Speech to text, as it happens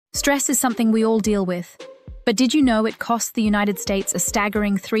Stress is something we all deal with. But did you know it costs the United States a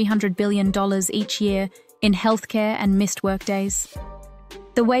staggering $300 billion each year in healthcare and missed workdays?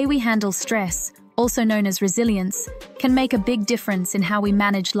 The way we handle stress, also known as resilience, can make a big difference in how we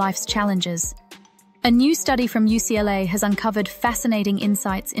manage life's challenges. A new study from UCLA has uncovered fascinating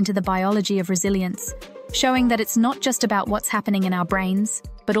insights into the biology of resilience, showing that it's not just about what's happening in our brains,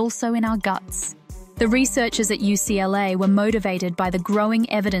 but also in our guts. The researchers at UCLA were motivated by the growing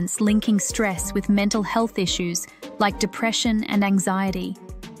evidence linking stress with mental health issues like depression and anxiety.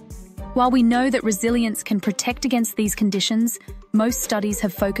 While we know that resilience can protect against these conditions, most studies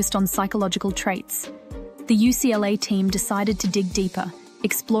have focused on psychological traits. The UCLA team decided to dig deeper,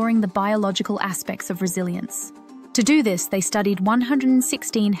 exploring the biological aspects of resilience. To do this, they studied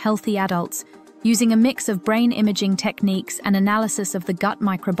 116 healthy adults using a mix of brain imaging techniques and analysis of the gut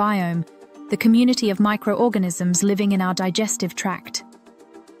microbiome, the community of microorganisms living in our digestive tract.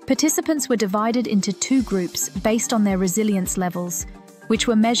 Participants were divided into two groups based on their resilience levels, which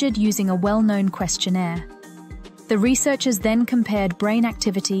were measured using a well-known questionnaire. The researchers then compared brain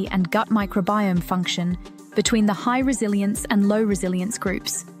activity and gut microbiome function between the high resilience and low resilience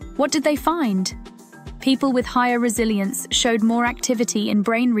groups. What did they find? People with higher resilience showed more activity in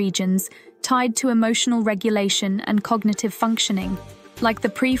brain regions tied to emotional regulation and cognitive functioning, like the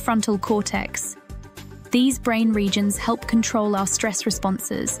prefrontal cortex. These brain regions help control our stress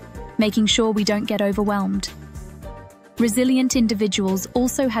responses, making sure we don't get overwhelmed. Resilient individuals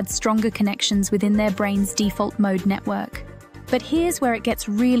also had stronger connections within their brain's default mode network. But here's where it gets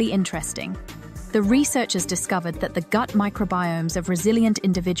really interesting. The researchers discovered that the gut microbiomes of resilient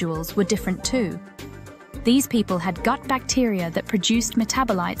individuals were different too. These people had gut bacteria that produced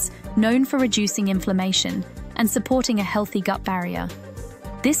metabolites known for reducing inflammation and supporting a healthy gut barrier.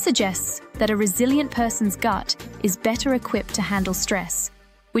 This suggests that a resilient person's gut is better equipped to handle stress,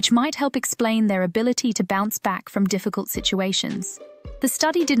 which might help explain their ability to bounce back from difficult situations. The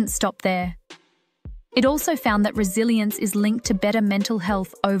study didn't stop there. It also found that resilience is linked to better mental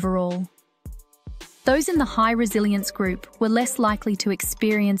health overall. Those in the high resilience group were less likely to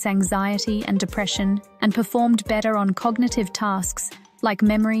experience anxiety and depression and performed better on cognitive tasks like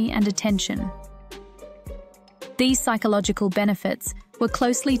memory and attention. These psychological benefits were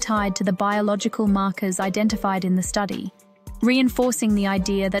closely tied to the biological markers identified in the study, reinforcing the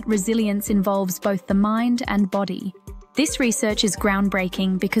idea that resilience involves both the mind and body. This research is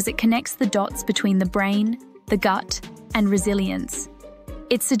groundbreaking because it connects the dots between the brain, the gut, and resilience.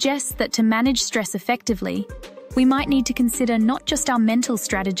 It suggests that to manage stress effectively, we might need to consider not just our mental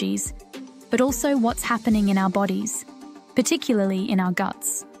strategies, but also what's happening in our bodies, particularly in our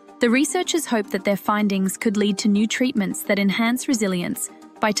guts. The researchers hope that their findings could lead to new treatments that enhance resilience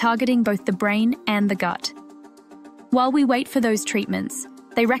by targeting both the brain and the gut. While we wait for those treatments,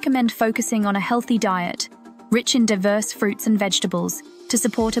 they recommend focusing on a healthy diet, rich in diverse fruits and vegetables, to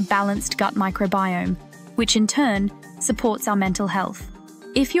support a balanced gut microbiome, which in turn supports our mental health.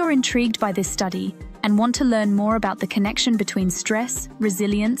 If you're intrigued by this study and want to learn more about the connection between stress,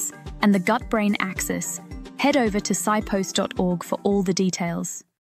 resilience, and the gut-brain axis, head over to scipost.org for all the details.